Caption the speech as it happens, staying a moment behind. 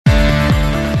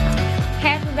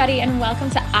everybody, and welcome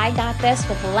to I Got This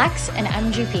with Lex and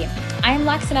MGP. I am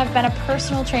Lex, and I've been a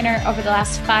personal trainer over the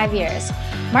last 5 years.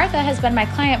 Martha has been my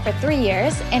client for 3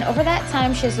 years, and over that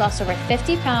time, she has lost over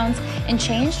 50 pounds and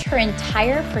changed her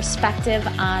entire perspective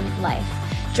on life.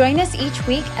 Join us each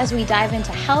week as we dive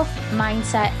into health,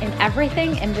 mindset, and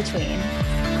everything in between.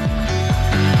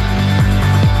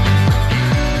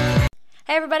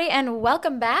 Hey, everybody, and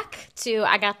welcome back to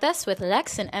I Got This with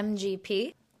Lex and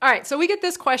MGP. All right, so we get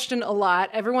this question a lot.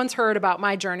 Everyone's heard about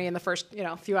my journey in the first,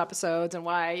 few episodes and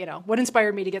why, what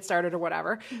inspired me to get started or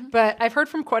whatever. Mm-hmm. But I've heard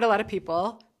from quite a lot of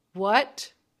people,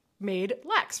 what made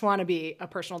Lex want to be a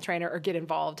personal trainer or get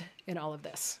involved in all of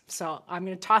this? So I'm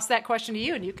going to toss that question to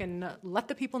you, and you can let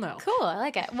the people know. Cool, I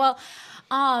like it. Well,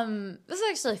 this is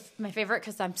actually my favorite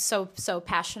because I'm so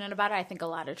passionate about it. I think a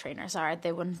lot of trainers are.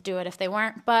 They wouldn't do it if they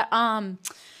weren't. But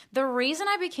the reason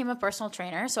I became a personal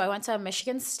trainer, so I went to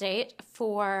Michigan State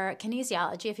for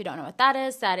kinesiology. If you don't know what that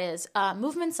is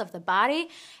movements of the body.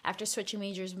 After switching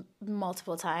majors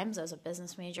multiple times, I was a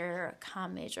business major, a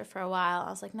comm major for a while. I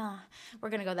was like, nah, we're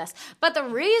going to go this. But the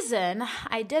reason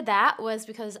I did that was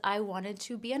because I wanted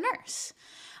to be a nurse.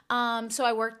 So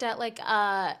I worked at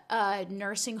a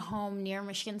nursing home near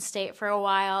Michigan State for a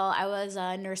while. I was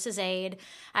a nurse's aide.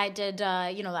 I did,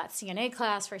 that CNA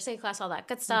class, first aid class, all that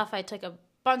good stuff. I took a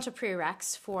bunch of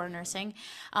prereqs for nursing,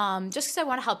 just because I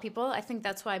want to help people. I think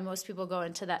that's why most people go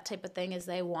into that type of thing, is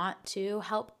they want to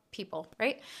help people,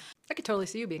 right? I could totally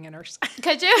see you being a nurse.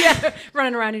 Could you? Yeah,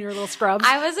 running around in your little scrubs.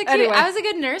 I was a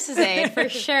good nurse's aide for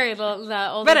sure. The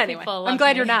older but anyway, people I'm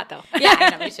glad me. You're not though. Yeah, I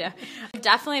know, me too.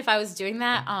 Definitely, if I was doing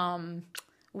that,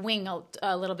 wing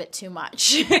a little bit too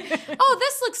much. Oh,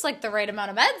 this looks like the right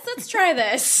amount of meds. Let's try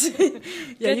this.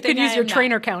 Yeah, you could use your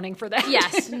trainer counting for that.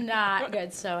 Yes, not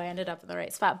good. So I ended up in the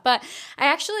right spot. But I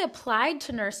actually applied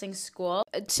to nursing school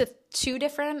to 2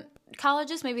 different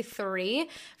colleges, maybe 3,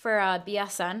 for a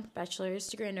BSN, bachelor's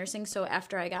degree in nursing. So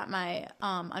after I got my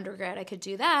undergrad, I could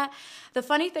do that. The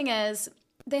funny thing is,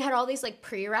 they had all these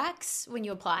prereqs when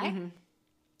you apply. Mm-hmm.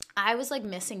 I was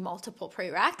missing multiple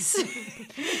prereqs.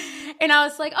 And I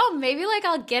was like, oh, maybe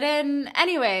I'll get in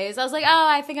anyways. I was like, oh,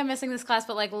 I think I'm missing this class,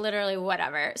 but literally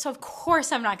whatever. So of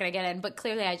course I'm not going to get in. But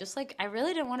clearly I just I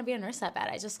really didn't want to be a nurse that bad.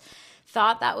 I just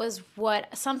thought that was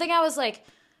something I was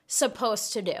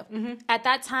supposed to do. Mm-hmm. At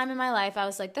that time in my life, I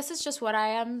was like, this is just what I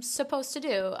am supposed to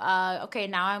do. Okay,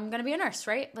 now I'm going to be a nurse,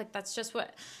 right? That's just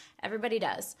what everybody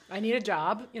does. I need a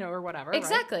job, or whatever.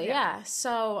 Exactly, right? Yeah.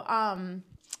 So,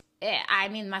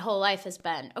 my whole life has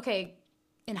been, okay,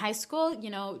 in high school,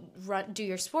 do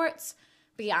your sports,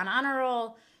 be on honor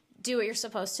roll, do what you're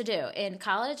supposed to do. In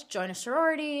college, join a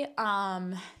sorority,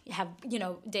 have,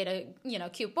 date a,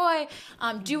 cute boy,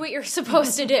 do what you're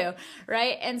supposed to do,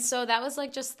 right? And so that was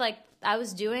I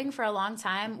was doing for a long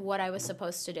time what I was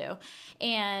supposed to do.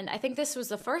 And I think this was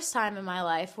the first time in my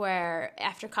life where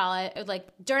after college,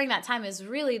 during that time is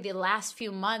really the last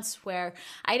few months where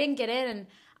I didn't get in, and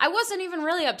I wasn't even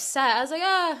really upset. I was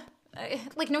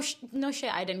like, no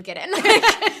shit, I didn't get in.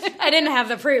 I didn't have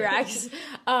the prereqs.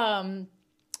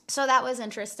 So that was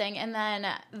interesting. And then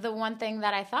the one thing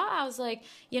that I thought, I was like,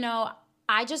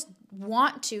 I just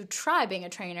want to try being a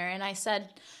trainer. And I said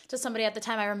to somebody at the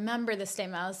time, I remember this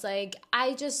statement, I was like,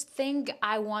 I just think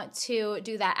I want to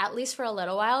do that at least for a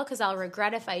little while, because I'll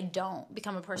regret if I don't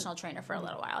become a personal trainer for a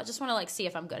little while. I just want to see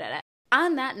if I'm good at it.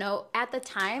 On that note, at the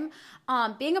time,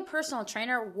 being a personal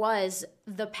trainer was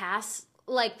the path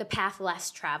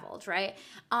less traveled, right?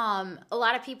 A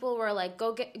lot of people were like,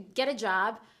 go get a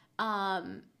job,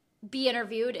 be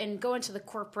interviewed, and go into the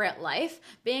corporate life.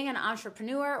 Being an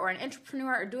entrepreneur or an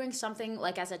entrepreneur or doing something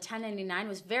as a 1099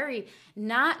 was very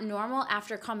not normal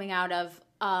after coming out of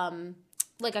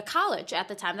a college at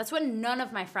the time. That's what none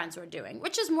of my friends were doing,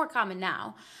 which is more common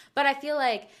now. But I feel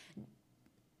like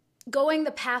going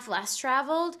the path less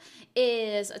traveled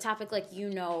is a topic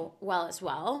well as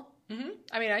well. Mm-hmm.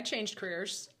 I changed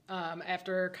careers.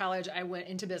 After college, I went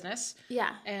into business.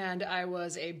 Yeah. And I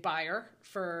was a buyer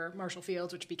for Marshall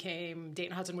Fields, which became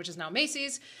Dayton Hudson, which is now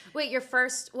Macy's. Wait,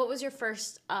 what was your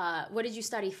first, what did you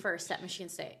study first at Michigan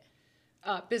State?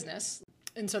 Business.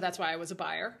 And so that's why I was a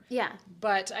buyer. Yeah.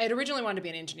 But I had originally wanted to be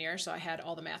an engineer, so I had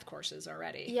all the math courses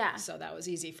already. Yeah. So that was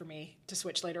easy for me to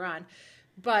switch later on.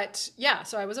 But yeah,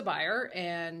 so I was a buyer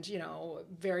and,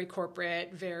 very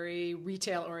corporate, very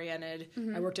retail oriented.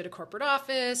 Mm-hmm. I worked at a corporate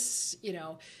office,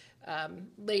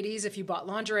 Ladies, if you bought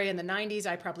lingerie in the 90s,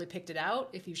 I probably picked it out.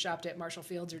 If you shopped at Marshall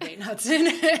Fields or Dayton Hudson.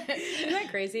 Isn't that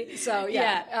crazy? So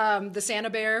yeah. The Santa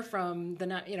Bear from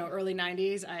the early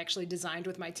 90s, I actually designed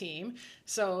with my team.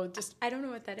 So just I don't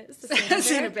know what that is. The Santa Bear?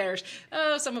 Santa Bears.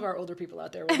 Oh, some of our older people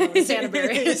out there will know what Santa Bear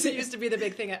is. It used to be the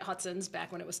big thing at Hudson's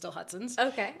back when it was still Hudson's.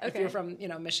 Okay. If you're from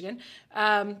Michigan.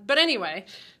 But anyway,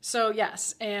 so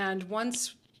yes, and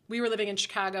once we were living in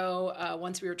Chicago,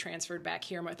 once we were transferred back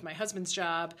here with my husband's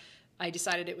job, I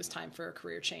decided it was time for a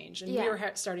career change. And we were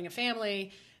starting a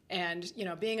family and,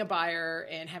 being a buyer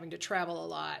and having to travel a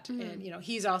lot. And,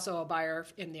 he's also a buyer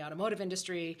in the automotive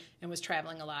industry and was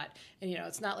traveling a lot. And,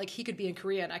 it's not like he could be in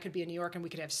Korea and I could be in New York and we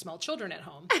could have small children at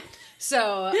home.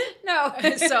 So, no.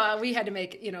 So we had to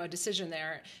make, a decision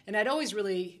there. And I'd always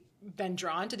really been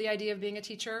drawn to the idea of being a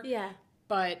teacher. Yeah.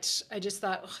 But I just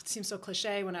thought, it seems so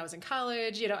cliche when I was in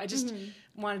college. I just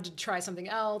wanted to try something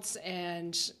else.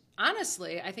 And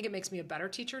honestly, I think it makes me a better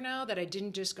teacher now that I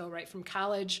didn't just go right from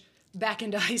college back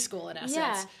into high school in essence.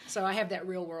 Yeah. So I have that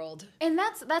real world. And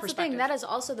that's the thing. That is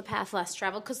also the path less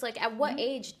traveled. Because at what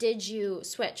age did you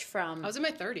switch from? I was in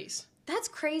my 30s. That's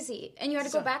crazy. And you had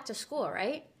to go back to school,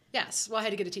 right? Yes. Well, I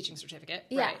had to get a teaching certificate.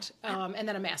 Yeah. Right. And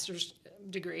then a master's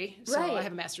degree. So Right. I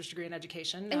have a master's degree in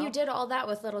education now. And you did all that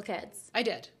with little kids. I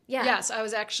did. Yeah. Yes. I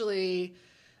was actually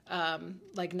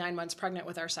 9 months pregnant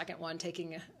with our second one,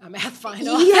 taking a math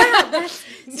final. Yeah.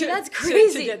 That's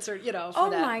crazy. To get for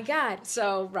oh that. my God.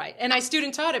 So, right. And I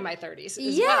student taught in my 30s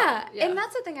as well. Yeah. And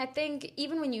that's the thing. I think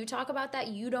even when you talk about that,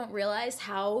 you don't realize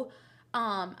how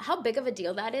big of a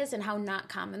deal that is and how not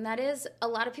common that is. A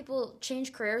lot of people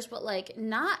change careers, but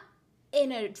not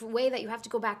in a way that you have to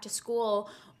go back to school.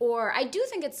 Or I do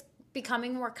think it's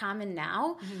becoming more common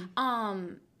now.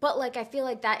 But I feel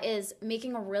like that is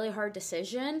making a really hard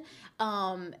decision.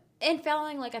 And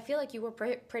feeling I feel like you were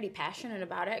pretty passionate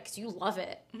about it because you love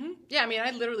it. Mm-hmm. Yeah, I mean,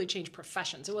 I literally changed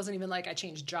professions. It wasn't even like I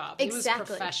changed jobs. Exactly. It was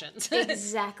professions.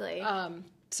 Exactly.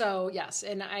 So, yes,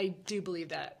 and I do believe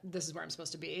that this is where I'm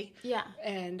supposed to be. Yeah.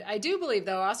 And I do believe,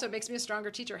 though, also it makes me a stronger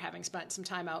teacher having spent some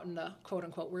time out in the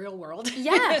quote-unquote real world.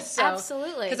 Yes,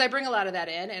 absolutely. Because I bring a lot of that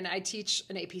in, and I teach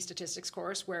an AP statistics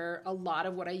course where a lot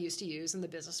of what I used to use in the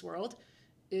business world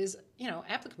is,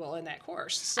 applicable in that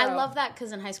course. So, I love that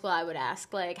because in high school I would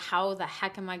ask, how the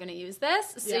heck am I going to use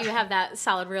this? So you have that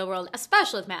solid real world,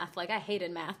 especially with math. I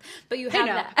hated math, but you have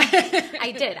that.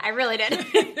 I did. I really did.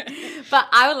 But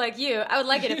I would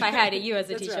like it if I had you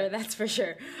as a teacher, right. That's for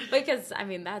sure. Because,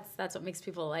 that's what makes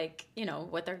people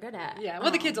what they're good at. Yeah,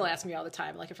 well, the kids will ask me all the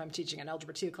time, if I'm teaching an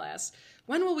Algebra 2 class,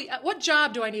 what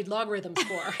job do I need logarithms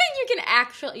for?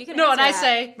 you can No, and I that.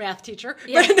 say math teacher.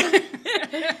 Yeah.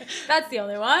 That's the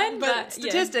only one. But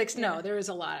statistics, no, there is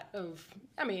a lot of,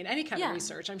 any kind of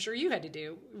research. I'm sure you had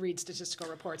to read statistical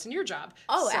reports in your job.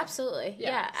 Oh, so, absolutely.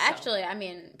 Yeah. So. Actually,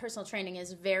 personal training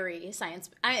is very science.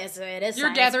 It is.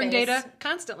 You're gathering data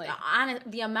constantly. On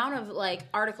the amount of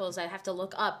articles I have to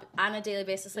look up on a daily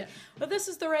basis, well, this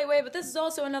is the right way, but this is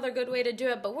also another good way to do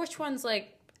it. But which one's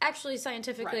actually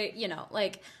scientifically,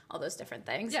 right. All those different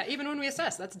things. Yeah, even when we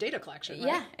assess, that's data collection, right?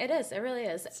 Yeah, it is. It really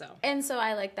is. And so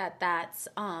I like that that's,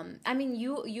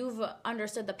 you've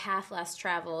understood the path less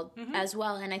traveled as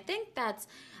well. And I think that's,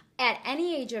 at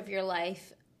any age of your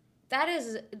life, that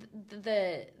is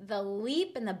the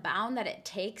leap and the bound that it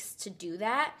takes to do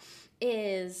that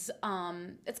is,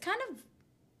 it's kind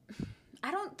of,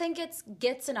 I don't think it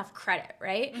gets enough credit,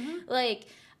 right?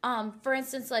 For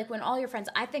instance, when all your friends,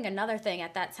 I think another thing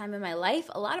at that time in my life,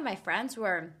 a lot of my friends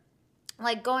were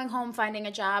going home, finding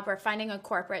a job or finding a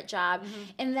corporate job.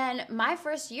 And then my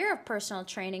first year of personal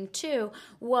training too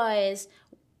was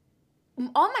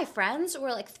all my friends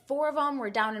were 4 of them were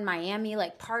down in Miami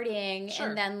partying. Sure.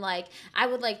 And then I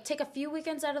would take a few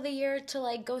weekends out of the year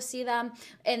to go see them,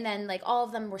 and then all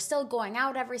of them were still going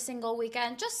out every single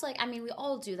weekend, just we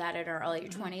all do that in our early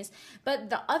 20s. But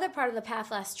the other part of the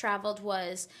path less traveled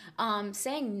was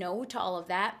saying no to all of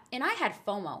that. And I had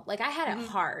FOMO. I had it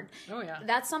hard. Oh yeah.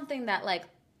 That's something that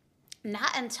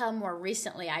not until more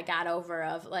recently I got over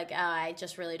of I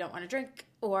just really don't want to drink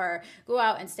or go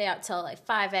out and stay out till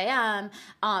 5 a.m.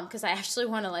 Because I actually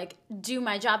want to do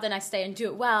my job the next day and do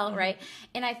it well, right?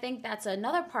 And I think that's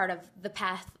another part of the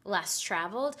path less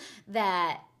traveled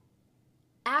that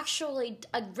actually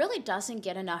really doesn't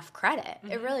get enough credit.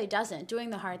 It really doesn't.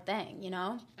 Doing the hard thing,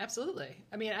 Absolutely.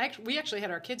 We actually had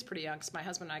our kids pretty young because my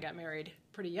husband and I got married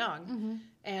pretty young.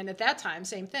 And at that time,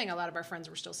 same thing. A lot of our friends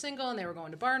were still single and they were going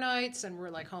to bar nights, and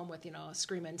we're home with, a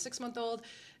screaming 6-month-old.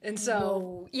 And so,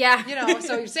 whoa. Yeah.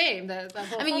 So same. The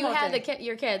whole you FOMO had thing.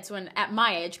 your kids when at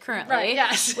my age currently. Right,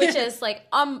 yes. Which is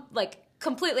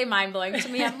completely mind-blowing to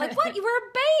me. I'm like, what? You were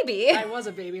a baby. I was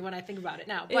a baby when I think about it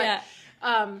now. But,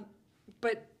 Yeah.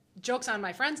 But joke's on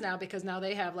my friends now because now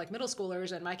they have like middle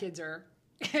schoolers and my kids are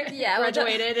Yeah, well,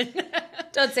 graduated.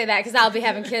 Don't say that because I'll be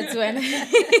having kids when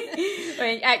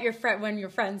when your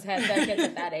friends had their kids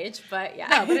at that age. But yeah.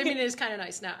 No, but I mean, it is kind of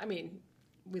nice now. I mean,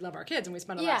 we love our kids and we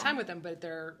spend a lot of time with them, but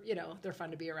they're, you know, they're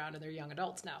fun to be around and they're young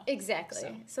adults now.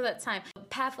 Exactly. So that time.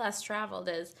 Path less traveled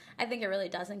is, I think it really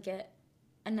doesn't get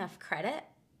enough credit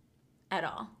at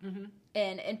all. Mm-hmm.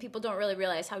 And people don't really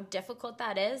realize how difficult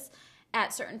that is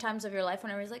at certain times of your life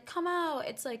when everybody's like, come out.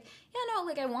 It's like, yeah, no,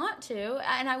 like I want to,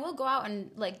 and I will go out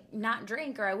and like not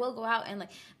drink, or I will go out and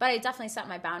like, but I definitely set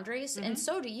my boundaries, and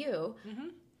so do you,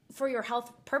 for your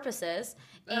health purposes.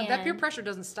 And that peer pressure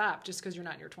doesn't stop just because you're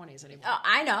not in your 20s anymore.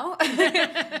 I know.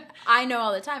 I know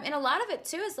all the time. And a lot of it,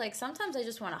 too, is like sometimes I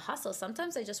just want to hustle.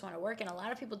 Sometimes I just want to work. And a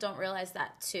lot of people don't realize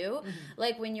that, too. Mm-hmm.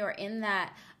 Like when you're in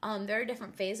that, there are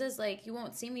different phases. Like you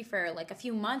won't see me for like a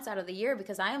few months out of the year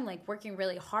because I am like working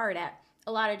really hard at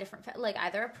a lot of different, like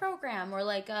either a program or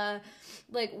like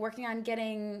working on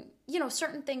getting, you know,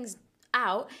 certain things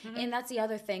out. Mm-hmm. And that's the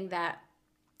other thing, that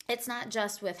it's not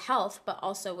just with health, but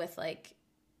also with like,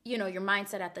 you know, your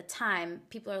mindset at the time.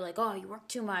 People are like, oh, you work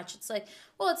too much. It's like,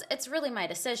 well, it's really my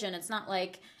decision. It's not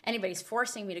like anybody's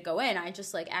forcing me to go in. I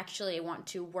just like actually want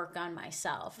to work on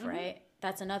myself, right?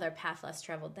 That's another path less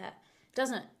traveled that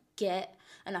doesn't get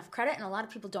enough credit, and a lot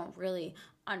of people don't really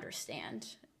understand.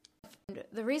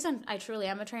 The reason I truly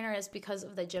am a trainer is because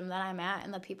of the gym that I'm at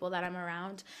and the people that I'm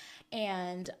around.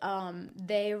 And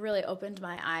they really opened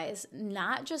my eyes,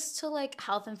 not just to like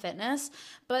health and fitness,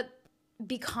 but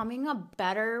becoming a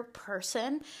better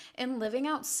person and living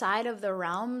outside of the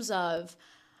realms of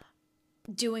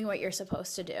doing what you're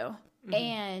supposed to do. Mm-hmm.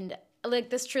 And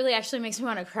like this truly actually makes me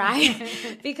want to cry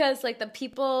because like the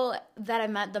people that I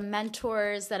met, the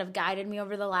mentors that have guided me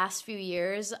over the last few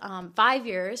years, 5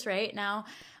 years right now,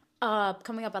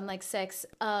 coming up on like 6,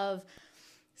 of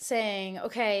saying,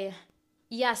 okay,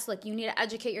 yes, like you need to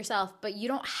educate yourself, but you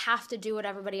don't have to do what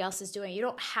everybody else is doing. You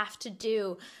don't have to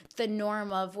do the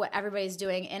norm of what everybody's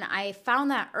doing. And I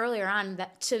found that earlier on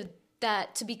that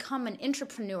to become an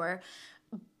entrepreneur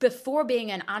before being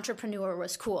an entrepreneur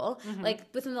was cool. Mm-hmm. Like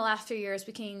within the last few years,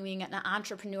 becoming an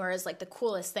entrepreneur is like the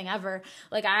coolest thing ever.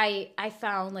 Like I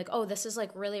found like, oh, this is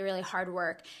like really, really hard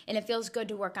work, and it feels good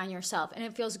to work on yourself, and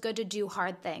it feels good to do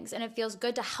hard things, and it feels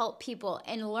good to help people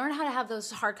and learn how to have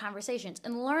those hard conversations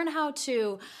and learn how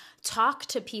to talk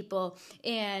to people.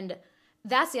 And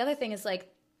that's the other thing, is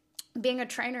like being a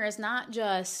trainer is not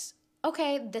just,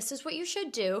 okay, this is what you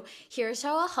should do. Here's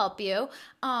how I'll help you.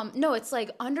 No, it's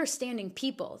like understanding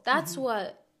people. That's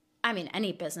what, I mean,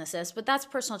 any business is, but that's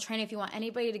personal training. If you want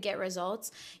anybody to get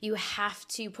results, you have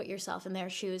to put yourself in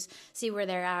their shoes, see where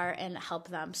they are, and help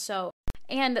them.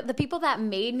 And the people that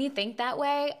made me think that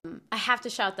way, I have to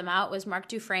shout them out, was Mark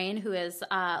Dufresne, who is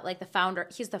like the founder.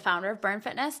 He's the founder of Burn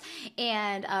Fitness,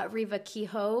 and Riva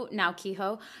Kehoe, now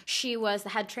Kehoe. She was the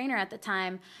head trainer at the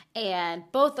time, and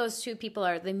both those two people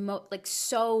are the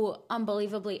so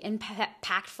unbelievably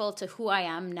impactful to who I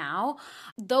am now.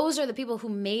 Those are the people who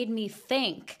made me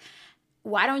think,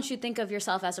 why don't you think of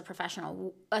yourself as a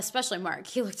professional? Especially Mark.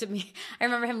 He looked at me. I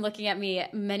remember him looking at me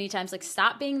many times like,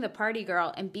 stop being the party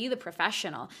girl and be the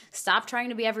professional. Stop trying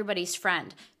to be everybody's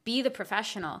friend. Be the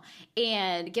professional.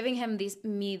 And giving him these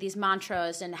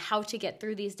mantras and how to get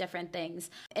through these different things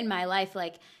in my life.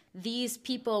 Like, these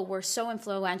people were so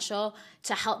influential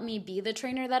to help me be the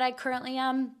trainer that I currently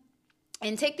am.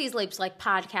 And take these leaps like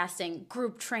podcasting,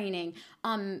 group training,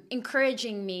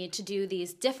 encouraging me to do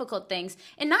these difficult things,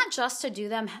 and not just to do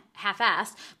them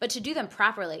half-assed, but to do them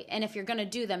properly. And if you're going to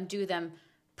do them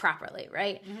properly,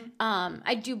 right? Mm-hmm.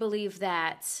 I do believe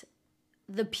that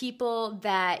the people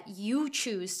that you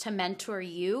choose to mentor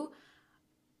you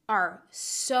are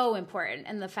so important.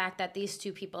 And the fact that these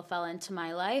two people fell into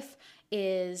my life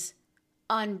is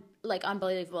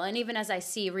unbelievable. And even as I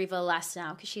see Riva less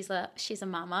now, because she's a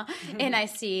mama, and I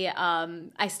see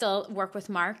I still work with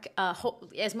Mark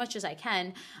as much as I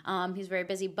can. He's very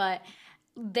busy, but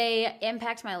they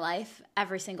impact my life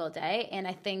every single day. And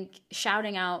I think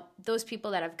shouting out those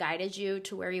people that have guided you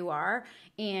to where you are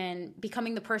and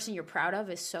becoming the person you're proud of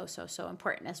is so, so, so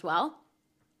important as well.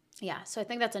 Yeah, so I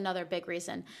think that's another big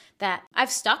reason that I've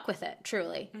stuck with it,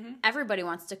 truly. Mm-hmm. Everybody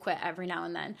wants to quit every now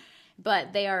and then,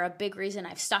 but they are a big reason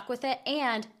I've stuck with it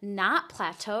and not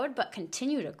plateaued, but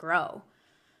continue to grow.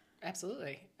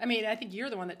 Absolutely. I mean, I think you're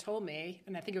the one that told me,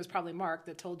 and I think it was probably Mark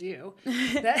that told you,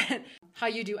 that how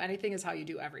you do anything is how you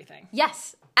do everything.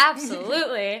 Yes,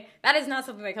 absolutely. That is not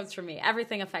something that comes from me.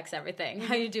 Everything affects everything.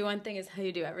 How you do one thing is how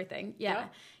you do everything. Yeah.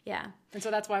 Yeah. And so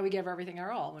that's why we give everything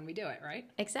our all when we do it, right?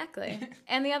 Exactly.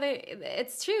 And the other,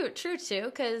 it's true too,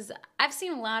 because I've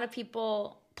seen a lot of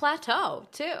people plateau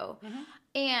too.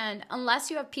 And unless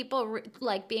you have people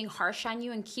like being harsh on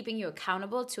you and keeping you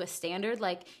accountable to a standard,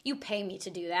 like you pay me to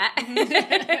do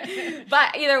that.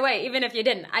 But either way, even if you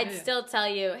didn't, I'd still tell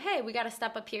you, hey, we got to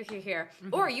step up here.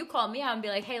 Or you call me out and be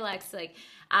like, hey, Lex, like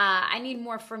I need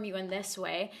more from you in this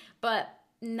way. But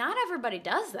not everybody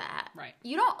does that. Right.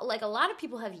 You don't, like a lot of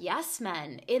people have yes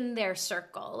men in their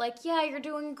circle. Like, yeah, you're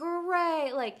doing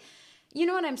great. Like, you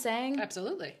know what I'm saying?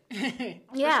 Absolutely.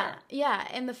 Yeah.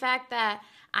 And the fact that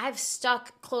I've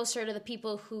stuck closer to the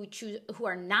people who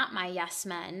are not my yes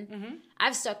men.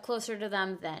 I've stuck closer to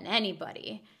them than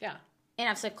anybody. Yeah. And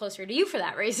I've stuck closer to you for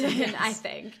that reason, yes. I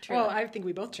think. Truly. Well, I think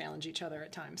we both challenge each other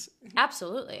at times.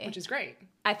 Absolutely. Which is great.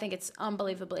 I think it's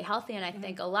unbelievably healthy, and I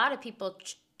think a lot of people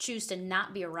choose to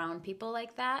not be around people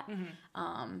like that.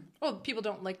 Well, people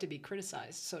don't like to be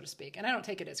criticized, so to speak. And I don't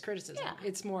take it as criticism. Yeah.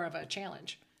 It's more of a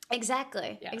challenge.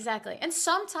 Exactly. And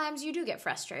sometimes you do get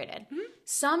frustrated.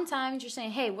 Sometimes you're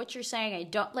saying, hey, what you're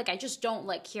saying, I just don't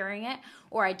like hearing it,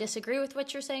 or I disagree with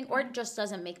what you're saying, or it just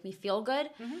doesn't make me feel good.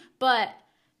 But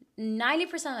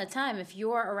 90% of the time, if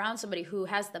you're around somebody who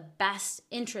has the best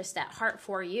interest at heart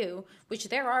for you, which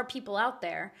there are people out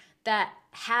there that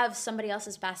have somebody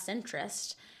else's best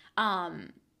interest, I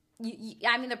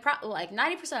mean, like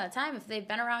 90% of the time, if they've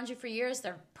been around you for years,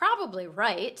 they're probably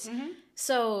right.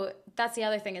 So that's the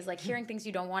other thing is like hearing things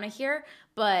you don't want to hear,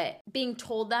 but being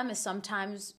told them is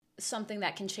sometimes something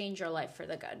that can change your life for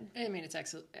the good. I mean, it's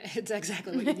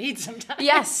exactly what you need sometimes.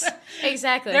 Yes,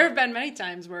 exactly. There have been many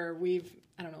times where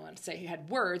I don't know what to say, had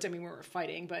words. I mean, we were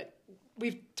fighting, but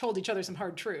we've told each other some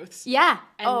hard truths. Yeah.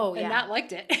 And not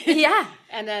liked it. Yeah.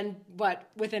 And then,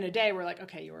 within a day, we're like,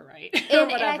 okay, you were right.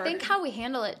 And I think how we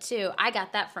handle it, too, I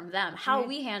got that from them. How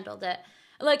we handled it.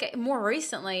 Like, more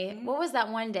recently, what was that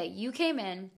one day? You came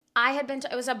in. I had been,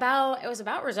 it was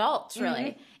about results,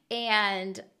 really.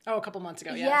 And a couple months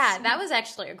ago, yes. Yeah, that was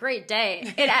actually a great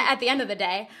day at the end of the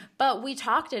day. But we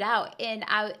talked it out, and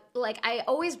I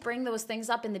always bring those things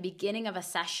up in the beginning of a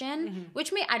session,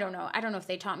 which I don't know if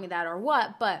they taught me that or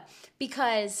what, but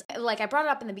because like I brought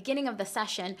it up in the beginning of the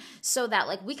session so that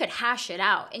like we could hash it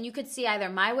out, and you could see either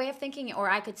my way of thinking or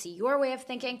I could see your way of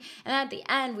thinking, and at the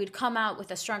end we'd come out with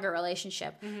a stronger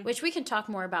relationship, which we can talk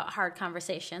more about hard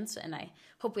conversations, and I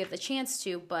hope we have the chance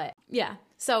to. But yeah,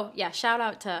 so yeah, shout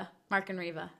out to Mark and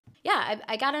Riva. Yeah,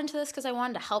 I got into this because I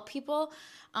wanted to help people.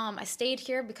 I stayed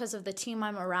here because of the team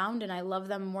I'm around, and I love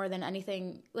them more than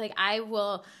anything. Like,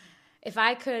 if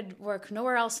I could work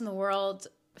nowhere else in the world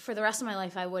for the rest of my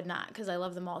life, I would not, because I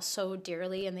love them all so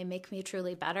dearly, and they make me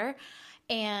truly better.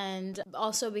 And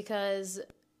also because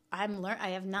I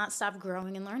have not stopped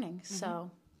growing and learning. So,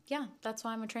 yeah, that's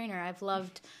why I'm a trainer. I've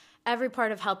loved every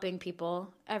part of helping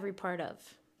people, every part of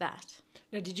that.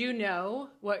 Now, did you know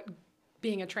what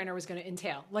being a trainer was going to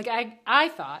entail? Like I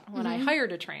thought when I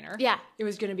hired a trainer, it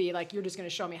was going to be like, you're just going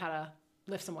to show me how to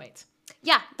lift some weights.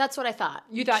 Yeah, that's what I thought.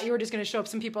 You thought you were just going to show up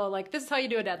some people like, this is how you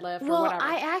do a deadlift or whatever.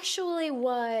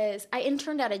 I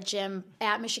interned at a gym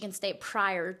at Michigan State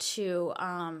prior to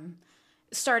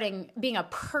being a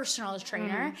personal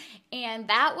trainer, and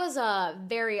that was a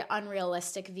very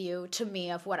unrealistic view to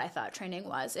me of what I thought training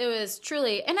was. It was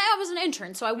truly, and I was an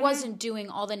intern, so I wasn't doing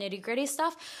all the nitty-gritty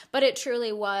stuff, but it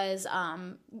truly was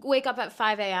wake up at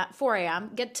 4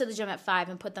 a.m., get to the gym at 5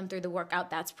 and put them through the workout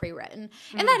that's pre-written.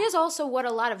 And that is also what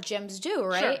a lot of gyms do,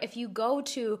 right? Sure. If you go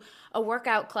to a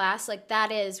workout class, like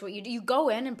that is what you do. You go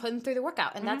in and put them through the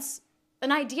workout, and that's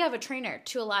an idea of a trainer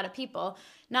to a lot of people.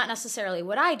 Not necessarily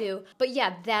what I do, but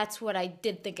yeah, that's what I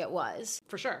did think it was.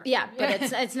 For sure. Yeah, but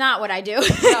it's not what I do. No,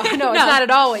 it's not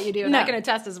at all what you do. And I can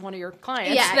attest as one of your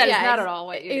clients that is not at all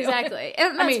what you do. Exactly.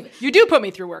 I mean, you do put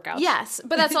me through workouts. Yes,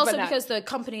 but that's also because the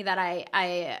company that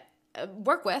I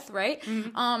work with, right,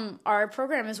 our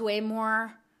program is way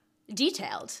more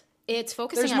detailed. It's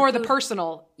focusing There's on more the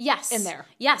personal in there.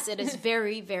 Yes, it is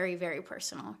very, very, very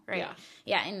personal, right?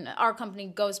 Yeah, and our company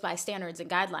goes by standards and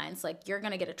guidelines. Like, you're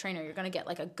going to get a trainer. You're going to get,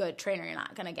 like, a good trainer. You're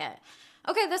not going to get,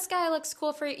 okay, this guy looks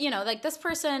cool for you. You know, like, this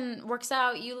person works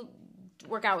out. You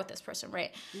work out with this person,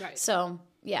 right? Right. So,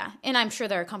 Yeah. And I'm sure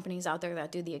there are companies out there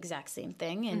that do the exact same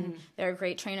thing. And there are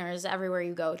great trainers everywhere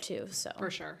you go to. So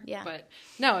For sure. Yeah. But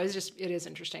no, it is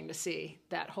interesting to see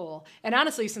that whole, and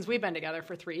honestly, since we've been together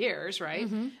for 3 years, right?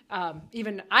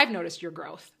 Even I've noticed your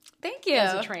growth Thank you.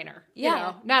 as a trainer. Yeah. You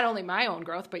know, not only my own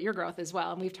growth, but your growth as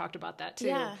well. And we've talked about that too.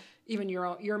 Yeah. Even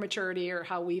your maturity or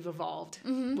how we've evolved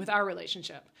with our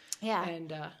relationship. Yeah.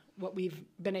 And what we've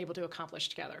been able to accomplish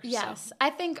together. Yes. So. I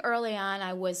think early on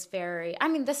I was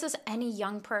this is any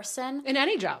young person. In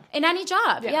any job. In any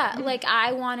job, Yeah. Like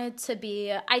I did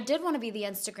want to be the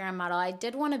Instagram model. I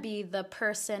did want to be the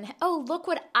person, oh, look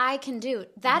what I can do.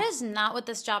 That is not what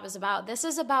this job is about. This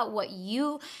is about what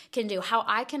you can do, how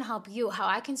I can help you, how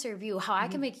I can serve you, how I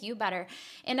can make you better.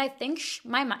 And I think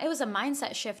it was a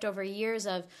mindset shift over years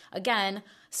of, again,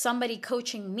 somebody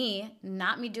coaching me,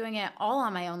 not me doing it all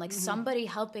on my own, like somebody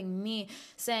helping me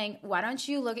saying, why don't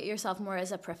you look at yourself more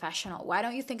as a professional? Why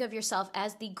don't you think of yourself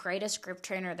as the greatest group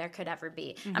trainer there could ever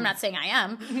be? I'm not saying I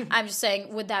am. I'm just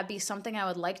saying, would that be something I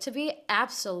would like to be?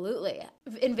 Absolutely.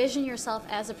 Envision yourself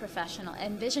as a professional.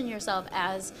 Envision yourself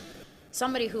as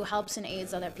somebody who helps and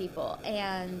aids other people.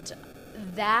 And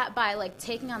that, by like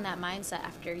taking on that mindset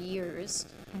after years,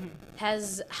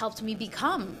 has helped me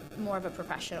become more of a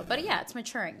professional. But yeah, it's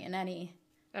maturing in any...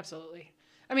 Absolutely.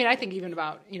 I mean, I think even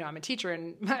about, I'm a teacher,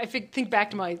 and I think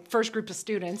back to my first group of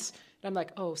students, and I'm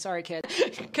like, oh, sorry, kid.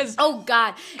 Oh,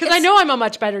 God. Because I know I'm a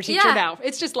much better teacher now.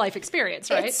 It's just life experience,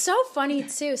 right? It's so funny,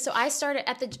 too. So I started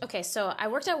so I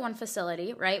worked at one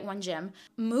facility, right, one gym,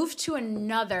 moved to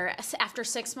another after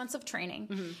 6 months of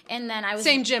training, and then I was...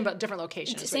 Same gym, but different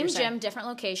location. Same gym, different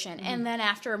location. And then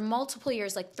after multiple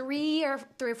years, like 3 or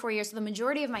 4 years, the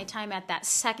majority of my time at that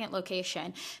second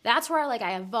location, that's where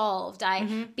I evolved.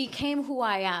 I became who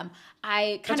I am.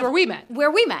 That's where we met. Where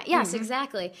we met, yes,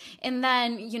 exactly. And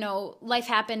then, life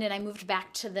happened and I moved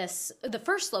back to the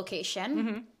first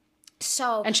location.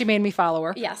 So, and she made me follow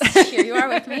her. Yes, here you are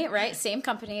with me, right? Same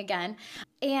company again.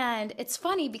 And it's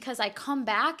funny because I come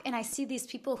back and I see these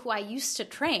people who I used to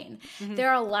train. There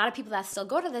are a lot of people that still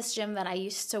go to this gym that I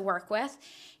used to work with.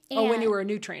 And when you were a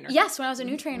new trainer. Yes, when I was a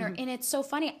new trainer. And it's so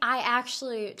funny. I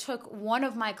actually took one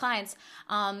of my clients.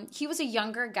 He was a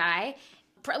younger guy.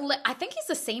 I think he's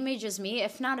the same age as me,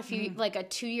 if not a few,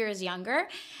 2 years younger.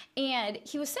 And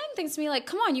he was saying things to me like,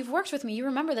 come on, you've worked with me. You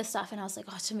remember this stuff. And I was like,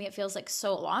 oh, to me, it feels like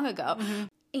so long ago.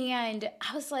 And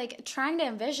I was like trying to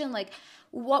envision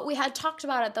what we had talked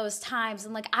about at those times.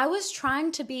 And I was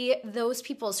trying to be those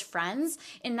people's friends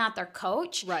and not their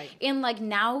coach. Right. And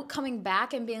now coming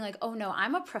back and being like, oh no,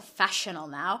 I'm a professional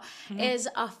now is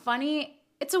a funny...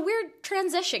 It's a weird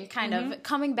transition, kind of,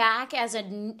 coming back as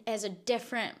a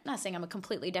different, not saying I'm a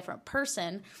completely different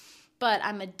person, but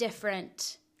I'm a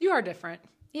different... You are different.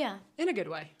 Yeah. In a good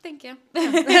way. Thank you.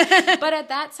 But at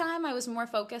that time, I was more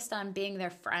focused on being their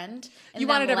friend. And you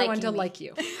wanted everyone to like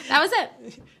you. That was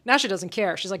it. Now she doesn't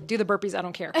care. She's like, do the burpees, I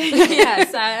don't care.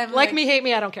 Yes. I'm like me, hate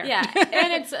me, I don't care. Yeah.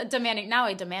 And it's demanding. Now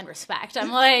I demand respect.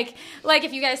 I'm like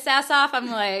if you guys sass off,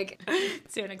 I'm like,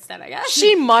 to an extent, I guess.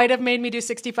 She might have made me do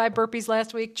 65 burpees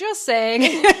last week. Just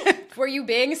saying. Were you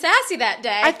being sassy that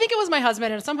day? I think it was my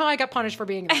husband, and somehow I got punished for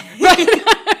being there.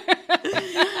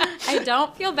 I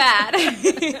don't feel bad.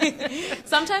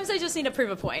 Sometimes I just need to prove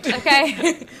a point, okay?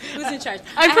 Who's in charge?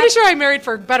 I'm pretty sure I married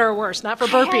for better or worse, not for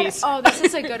burpees. This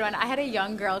is a good one. I had a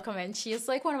young girl come in. She is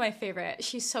one of my favorite.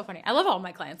 She's so funny. I love all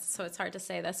my clients, so it's hard to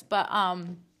say this, but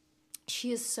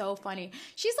she is so funny.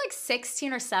 She's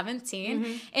 16 or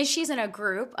 17, and she's in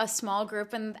a small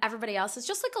group, and everybody else is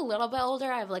just a little bit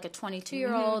older. I have a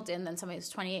 22-year-old, and then somebody who's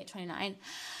 28, 29.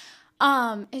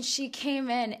 And she came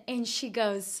in and she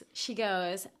goes,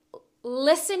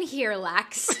 listen here,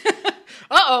 Lex.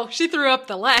 Uh-oh, she threw up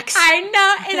the Lex. I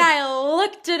know. And I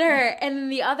looked at her,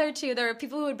 and the other two, there were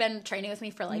people who had been training with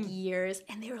me for years,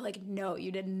 and they were like, no,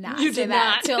 you did not say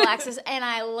that to Alexis. And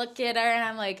I look at her and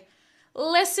I'm like,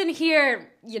 listen here,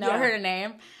 her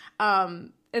name.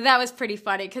 That was pretty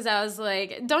funny because I was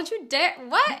like, don't you dare,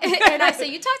 what? And I say,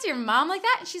 you talk to your mom like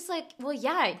that? And she's like, well,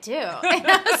 yeah, I do. And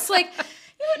I was like,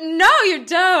 no, you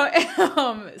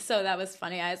don't. So that was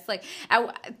funny. I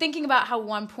was thinking about how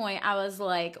one point I was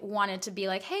wanted to be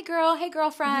hey girl, hey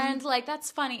girlfriend, that's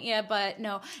funny. Yeah, but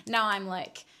no, now I'm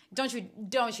don't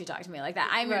you talk to me like that.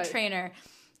 I'm your trainer.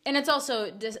 And it's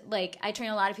also just I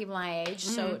train a lot of people my age,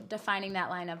 so defining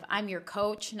that line of I'm your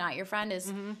coach, not your friend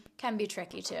can be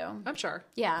tricky too. I'm sure.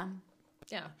 Yeah.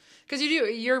 Yeah. Because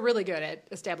you're really good at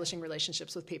establishing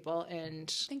relationships with people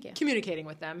and communicating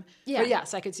with them. Yeah. But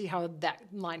yes, I could see how that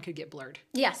line could get blurred.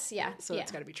 Yes, yeah. So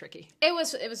it's got to be tricky. It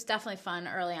was definitely fun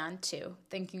early on too,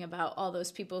 thinking about all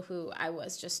those people who I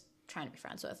was just trying to be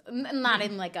friends with. Not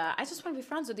in like I just want to be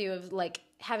friends with you, of like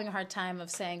having a hard time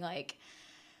of saying like,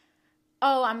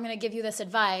 oh, I'm going to give you this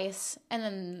advice.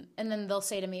 And then they'll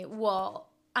say to me, well,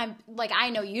 I'm like, I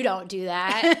know you don't do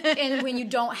that. And when you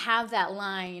don't have that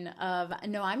line of,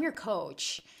 no, I'm your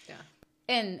coach. Yeah.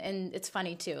 And it's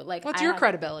funny too. Like, what's your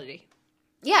credibility?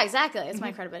 Yeah, exactly. It's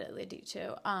my credibility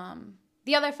too.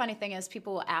 The other funny thing is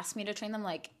people will ask me to train them.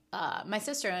 Like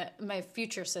my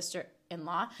future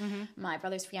sister-in-law, my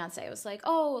brother's fiance, was like,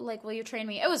 oh, like, will you train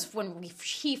me? It was when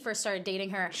he first started dating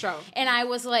her. Sure. And I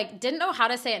was like, didn't know how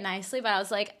to say it nicely, but I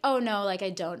was like, oh no, like I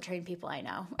don't train people I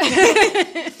know.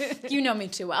 You know me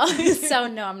too well. So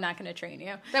no, I'm not going to train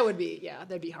you. That would be,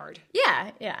 that'd be hard.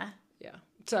 Yeah. Yeah.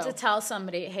 To So, tell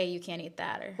somebody, hey, you can't eat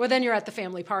that. Or well, then you're at the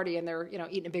family party and they're,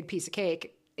 eating a big piece of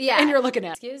cake. yeah. And you're looking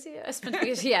at it.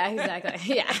 Excuse you? Yeah,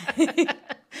 exactly. Yeah.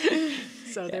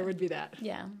 So there would be that.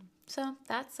 Yeah. So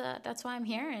that's why I'm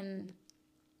here, and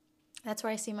that's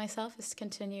where I see myself, is to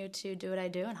continue to do what I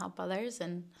do and help others,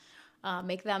 and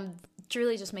make them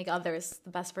truly just make others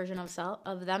the best version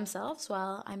of themselves,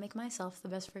 while I make myself the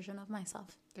best version of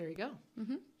myself. There you go.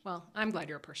 Mm-hmm. Well, I'm glad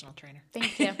you're a personal trainer.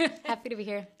 Thank you. Happy to be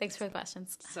here. Thanks for the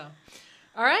questions. So,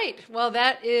 all right. Well,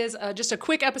 that is just a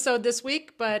quick episode this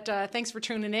week, but thanks for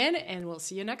tuning in, and we'll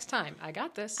see you next time. I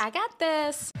got this. I got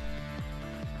this.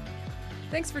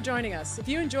 Thanks for joining us. If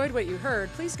you enjoyed what you heard,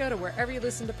 please go to wherever you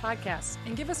listen to podcasts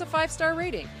and give us a 5-star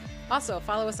rating. Also,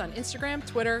 follow us on Instagram,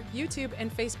 Twitter, YouTube,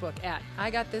 and Facebook at I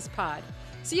Got This Pod.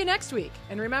 See you next week.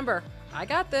 And remember, I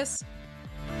got this.